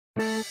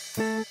Hi,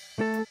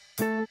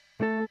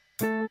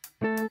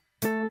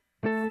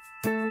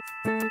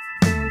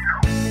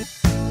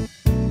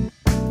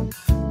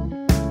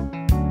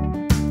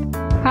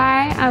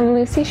 I'm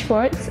Lucy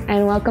Schwartz,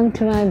 and welcome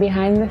to my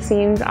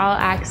behind-the-scenes,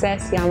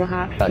 all-access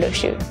Yamaha photo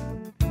shoot.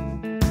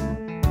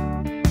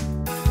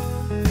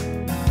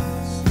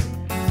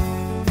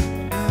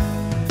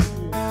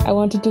 I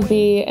wanted to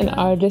be an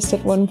artist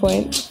at one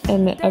point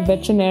and a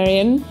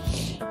veterinarian,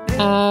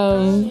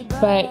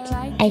 but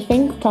I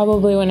think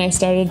probably when I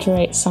started to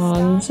write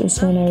songs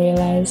is when I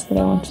realized that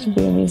I wanted to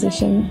be a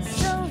musician.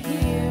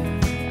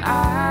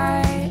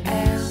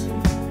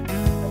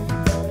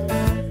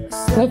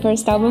 My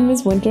first album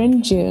is Winter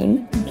in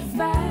June,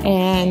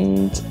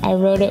 and I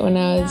wrote it when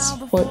I was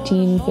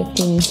 14,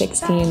 15,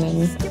 16,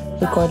 and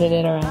recorded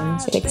it around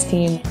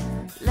 16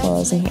 while I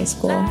was in high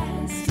school.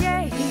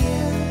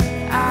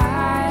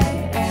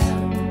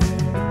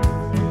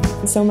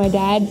 So my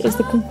dad is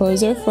the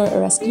composer for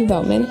Arrested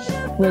Development,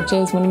 which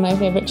is one of my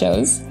favorite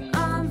shows,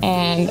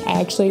 and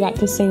I actually got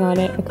to sing on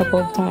it a couple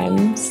of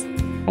times.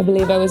 I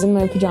believe I was in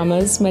my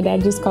pajamas. My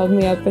dad just called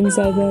me up and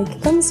said,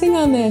 like, come sing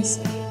on this.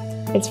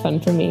 It's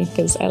fun for me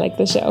because I like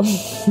the show.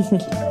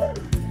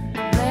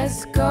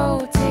 Let's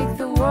go take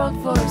the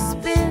world for a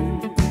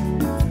spin.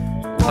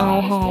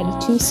 I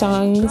had 2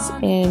 songs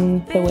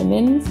in The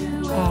Women,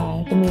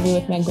 the movie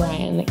with Meg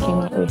Ryan that came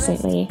out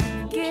recently.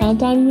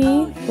 Count on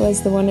Me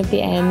was the one at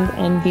the end,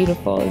 and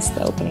Beautiful is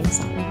the opening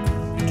song.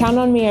 Count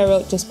on Me I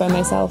wrote just by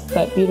myself,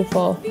 but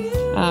Beautiful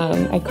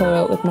I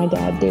co-wrote with my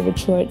dad, David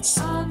Schwartz,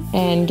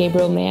 and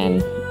Gabriel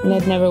Mann. And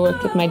I'd never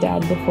worked with my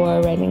dad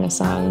before writing a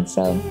song,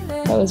 so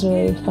that was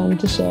really fun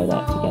to share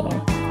that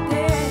together.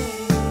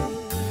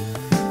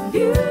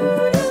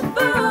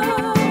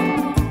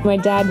 My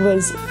dad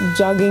was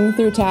jogging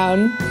through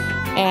town,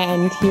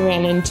 and he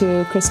ran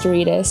into Chris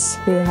Doritas,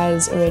 who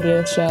has a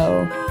radio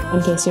show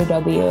on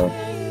KCRW.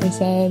 I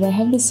said, I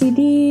have the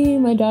CD,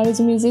 my daughter's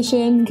a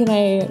musician, can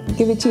I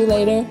give it to you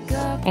later?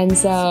 And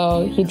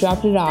so he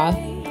dropped it off,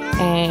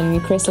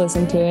 and Chris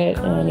listened to it,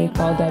 and he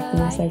called up and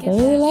was like, I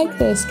really like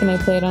this, can I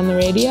play it on the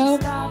radio?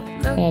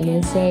 And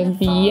I said,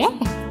 yeah,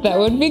 that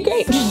would be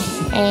great.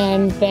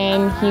 And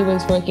then he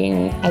was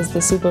working as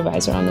the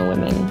supervisor on The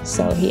Women,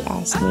 so he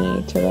asked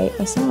me to write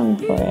a song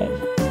for it.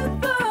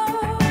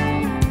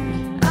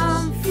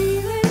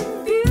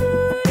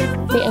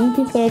 The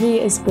MP30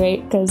 is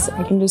great because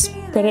I can just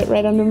put it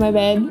right under my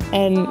bed,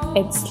 and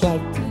it's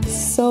like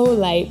so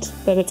light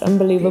that it's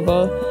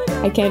unbelievable.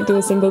 I can't do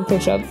a single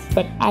push-up,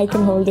 but I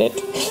can hold it.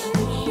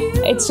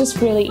 It's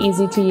just really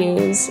easy to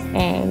use,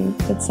 and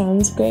it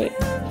sounds great.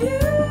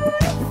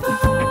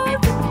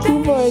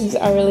 Keyboards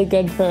are really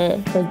good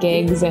for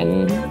gigs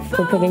and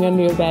for putting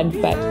under your bed,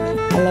 but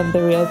I love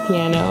the real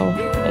piano,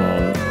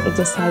 and it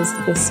just has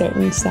this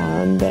certain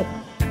sound that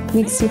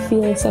makes you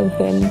feel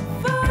something,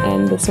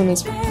 and this one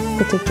is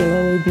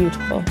particularly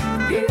beautiful.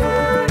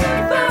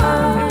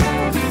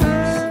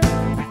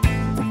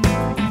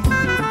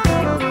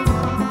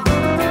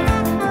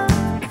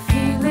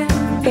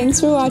 Thanks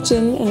for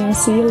watching, and I'll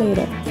see you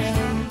later.